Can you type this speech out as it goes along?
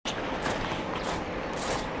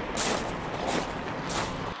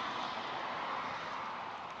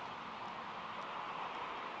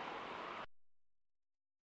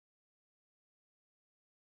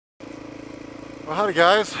Well, howdy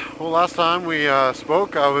guys. Well, last time we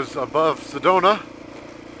spoke, I was above Sedona.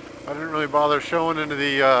 I didn't really bother showing into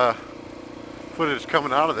the footage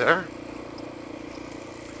coming out of there.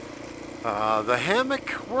 The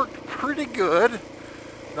hammock worked pretty good.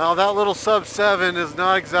 Now that little sub 7 is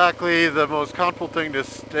not exactly the most comfortable thing to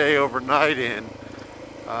stay overnight in,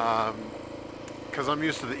 because I'm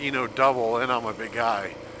used to the Eno double and I'm a big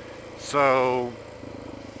guy. So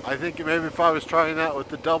I think maybe if I was trying that with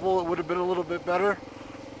the double, it would have been a little bit better.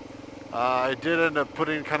 I did end up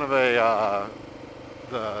putting kind of a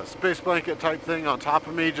the space blanket type thing on top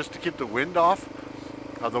of me just to keep the wind off.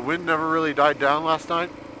 The wind never really died down last night.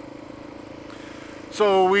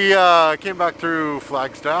 So we came back through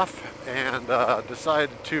Flagstaff and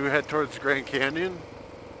decided to head towards the Grand Canyon.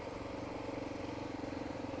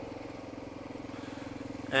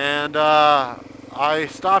 And I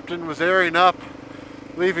stopped and was airing up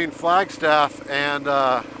leaving Flagstaff and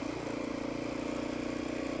had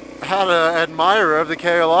an admirer of the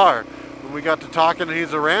KLR. When we got to talking,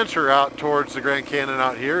 he's a rancher out towards the Grand Canyon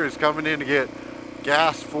out here. He's coming in to get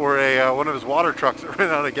gas for one of his water trucks that ran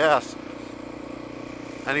out of gas.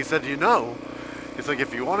 And he said, you know, he's like,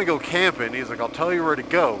 if you want to go camping, he's like, I'll tell you where to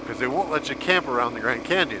go, because they won't let you camp around the Grand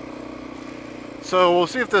Canyon. So we'll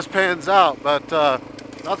see if this pans out, but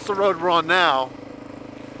that's the road we're on now.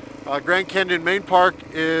 Grand Canyon Main Park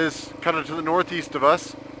is kind of to the northeast of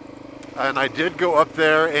us, and I did go up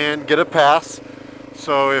there and get a pass.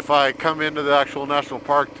 So if I come into the actual national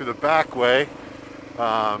park through the back way,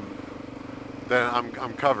 then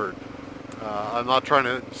I'm covered. I'm not trying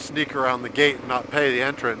to sneak around the gate and not pay the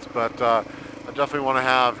entrance, but I definitely want to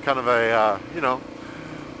have kind of a, you know,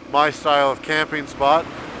 my style of camping spot.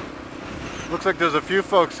 Looks like there's a few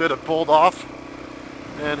folks that have pulled off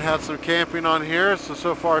and had some camping on here,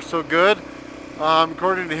 so far so good.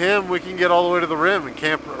 According to him, we can get all the way to the rim and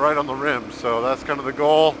camp right on the rim, so that's kind of the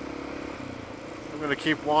goal. I'm going to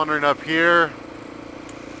keep wandering up here.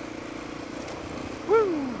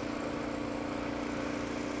 Woo!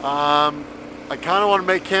 I kind of want to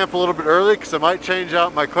make camp a little bit early because I might change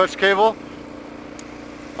out my clutch cable.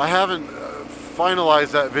 I haven't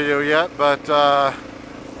finalized that video yet, but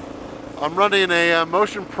I'm running a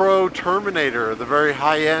Motion Pro Terminator, the very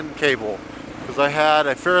high-end cable, because I had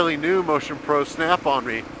a fairly new Motion Pro snap on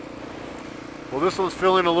me. Well, this one's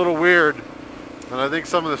feeling a little weird, and I think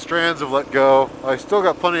some of the strands have let go. I still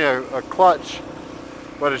got plenty of clutch,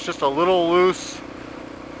 but it's just a little loose,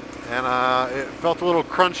 and it felt a little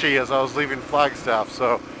crunchy as I was leaving Flagstaff.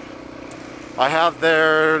 So I have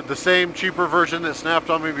there the same cheaper version that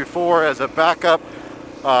snapped on me before as a backup,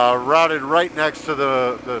 routed right next to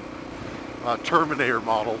the Terminator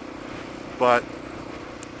model. But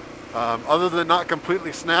other than not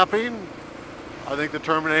completely snapping, I think the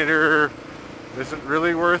Terminator isn't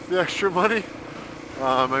really worth the extra money.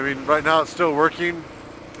 I mean, right now it's still working,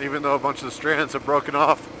 even though a bunch of the strands have broken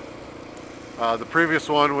off. The previous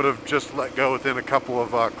one would have just let go within a couple of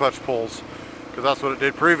clutch pulls, because that's what it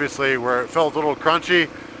did previously, where it felt a little crunchy.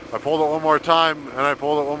 I pulled it one more time, and I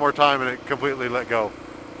pulled it one more time, and it completely let go.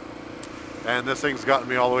 And this thing's gotten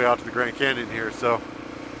me all the way out to the Grand Canyon here, so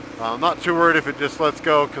I'm not too worried if it just lets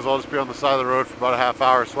go, because I'll just be on the side of the road for about a half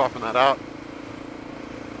hour swapping that out.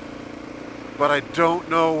 But I don't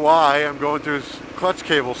know why I'm going through clutch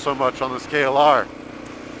cables so much on this KLR.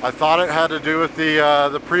 I thought it had to do with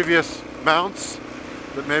the previous mounts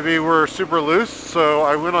that maybe were super loose, so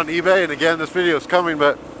I went on eBay, and again, this video is coming,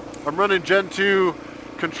 but I'm running Gen 2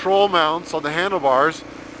 control mounts on the handlebars,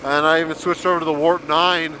 and I even switched over to the Warp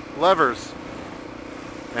 9 levers,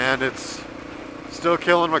 and it's still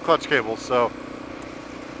killing my clutch cables. So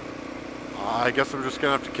I guess I'm just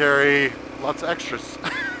gonna have to carry lots of extras.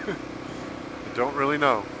 I don't really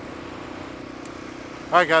know.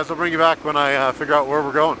 Alright guys, I'll bring you back when I figure out where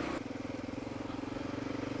we're going.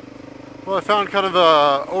 Well, I found kind of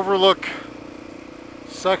a overlook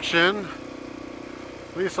section,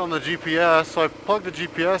 at least on the GPS, so I plugged the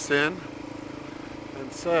GPS in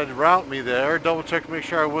and said route me there, double check to make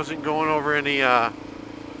sure I wasn't going over any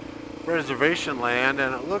reservation land,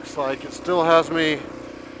 and it looks like it still has me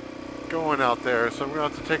going out there, so I'm going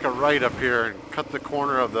to have to take a right up here and cut the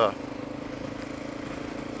corner of the, I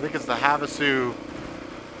think it's the Havasu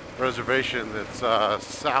reservation that's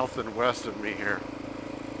south and west of me here.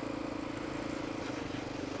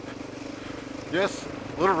 Yes,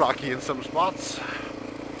 a little rocky in some spots.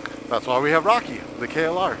 That's why we have Rocky, the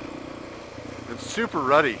KLR. It's super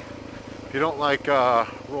ruddy. If you don't like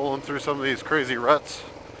rolling through some of these crazy ruts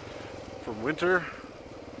from winter,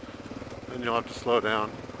 then you'll have to slow down.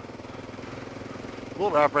 A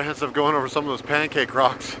little apprehensive going over some of those pancake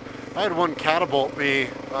rocks. I had one catapult me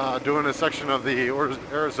doing a section of the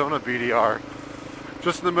Arizona BDR.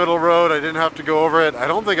 Just in the middle road, I didn't have to go over it. I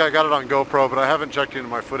don't think I got it on GoPro, but I haven't checked into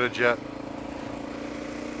my footage yet.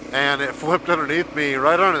 And it flipped underneath me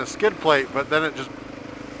right on a skid plate, but then it just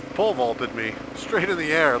pole vaulted me straight in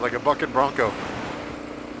the air like a bucket bronco.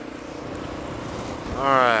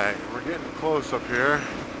 Alright, we're getting close up here.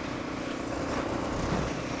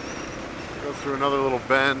 Go through another little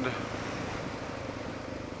bend.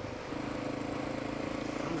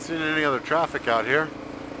 Haven't seen any other traffic out here.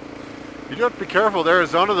 You do have to be careful with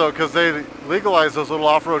Arizona though, because they legalize those little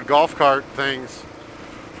off-road golf cart things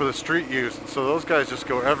for the street use. So those guys just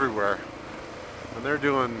go everywhere. And they're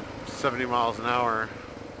doing 70 miles an hour.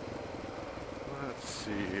 Let's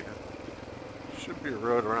see. Should be a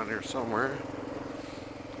road around here somewhere.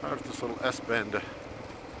 There's this little S-bend. Ooh,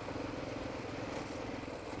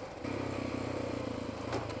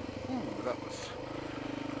 that was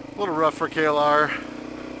a little rough for KLR.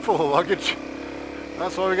 Full of luggage.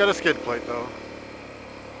 That's why we got a skid plate though.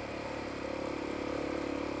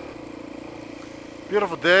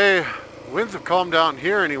 Beautiful day. Winds have calmed down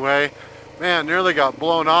here anyway. Man, nearly got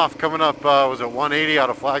blown off coming up, was it 180 out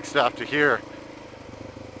of Flagstaff to here.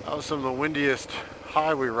 That was some of the windiest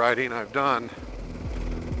highway riding I've done.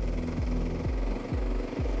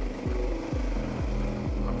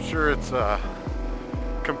 I'm sure it's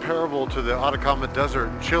comparable to the Atacama Desert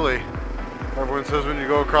in Chile. Everyone says when you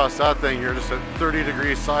go across that thing, you're just at 30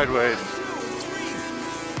 degrees sideways.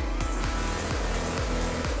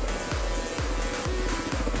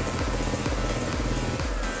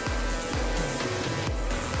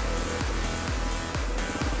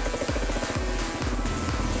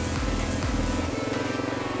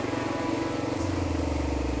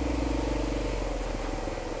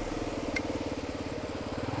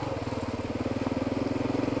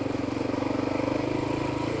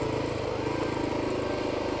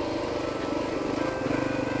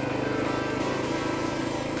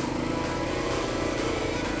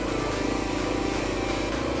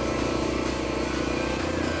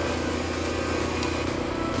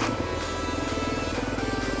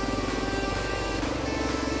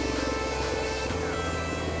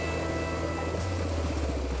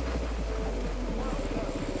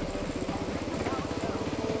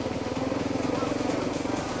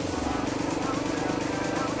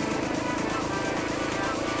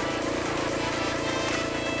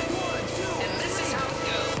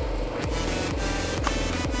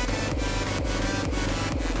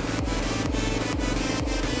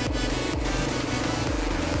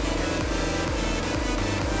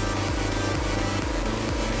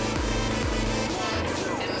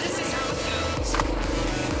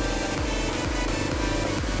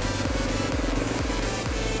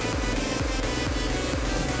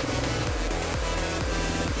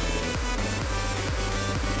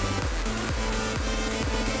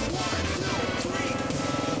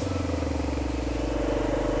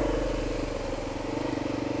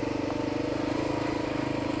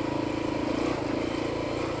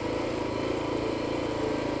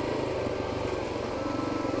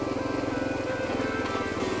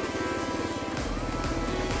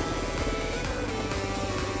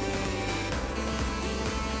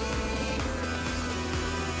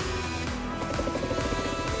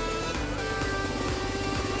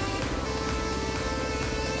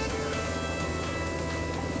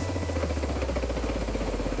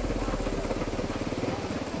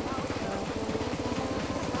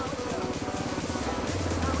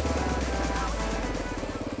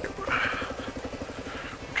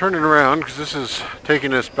 Turning around because this is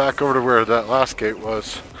taking us back over to where that last gate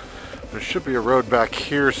was. There should be a road back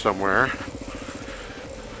here somewhere.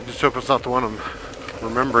 I just hope it's not the one I'm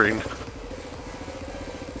remembering.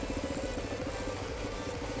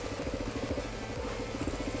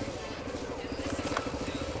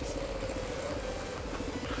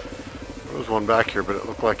 There was one back here, but it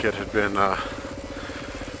looked like it had been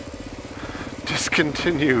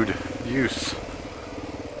discontinued use.